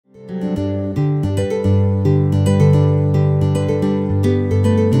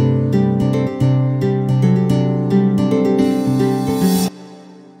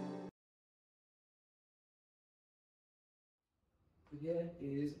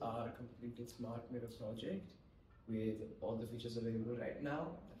our completed smart mirror project with all the features available right now.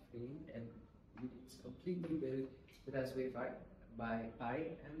 The frame and it's completely built with Raspberry Pi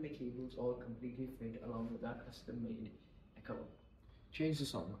and the cables all completely fit along with our custom made echo. Change the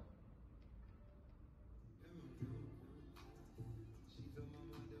song.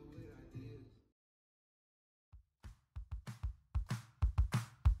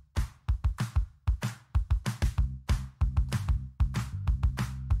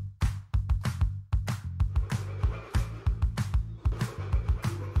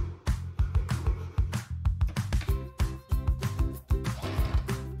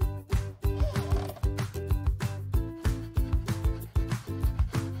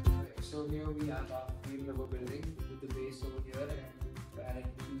 So here we have our frame that we're building with the base over here, and we're adding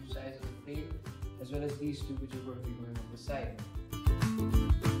two sides of the frame as well as these two which are going to be going on the side.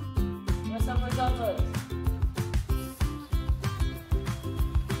 What's up, what's up?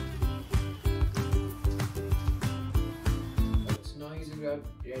 So now using red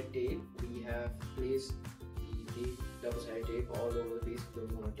tape, we have placed the double-sided tape all over the base of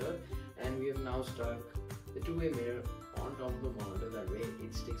the monitor, and we have now stuck the two-way mirror on top of the monitor, that way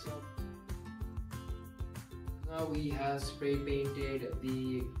it sticks out. Now we have spray painted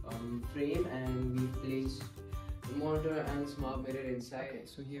the frame and we've placed the monitor and smart mirror inside. Okay,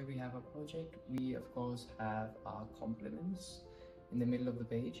 so here we have our project. We of course have our complements in the middle of the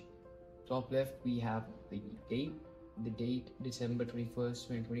page. Top left we have the date December 21st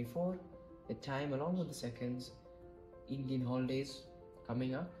 2024, the time along with the seconds, Indian holidays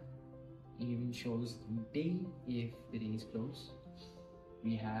coming up. It even shows the day if the day is closed.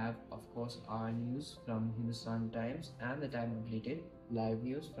 We have of course our news from Hindustan Times and the time updated live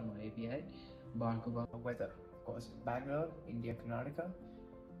news from our API, Barkova weather. Of course, background India Karnataka.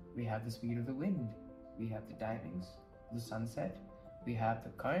 We have the speed of the wind. We have the timings, the sunset. We have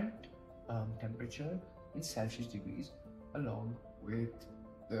the current temperature in Celsius degrees, along with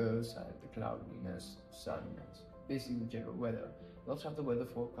the cloudiness, sunness, basically the general weather. We also have the weather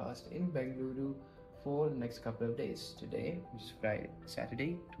forecast in Bengaluru for the next couple of days. Today, which is Friday,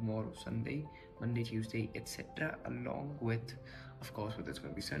 Saturday, tomorrow, Sunday, Monday, Tuesday, etc. Along with, of course, whether it's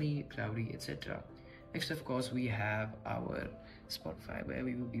going to be sunny, cloudy, etc. Next, of course, we have our Spotify where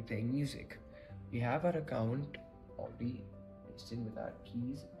we will be playing music. We have our account already listed with our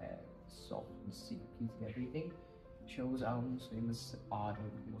keys and soft keys and everything. Shows our most famous art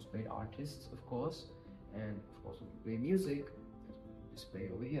or most played artists, of course, and of course, when we play music, display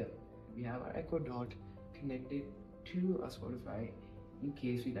over here. We have our Echo Dot connected to our Spotify in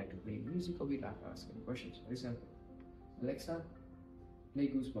case we like to play music or we like to ask any questions. For example, Alexa, play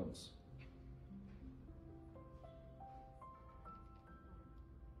Goosebumps.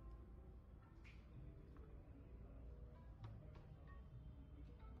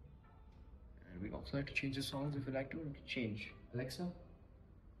 And we also like to change the songs if we like to change. Alexa,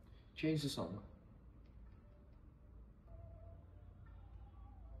 change the song.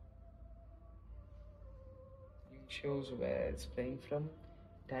 Shows where it's playing from,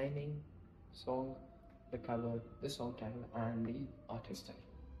 timing, song, the color, the song title, and the artist title.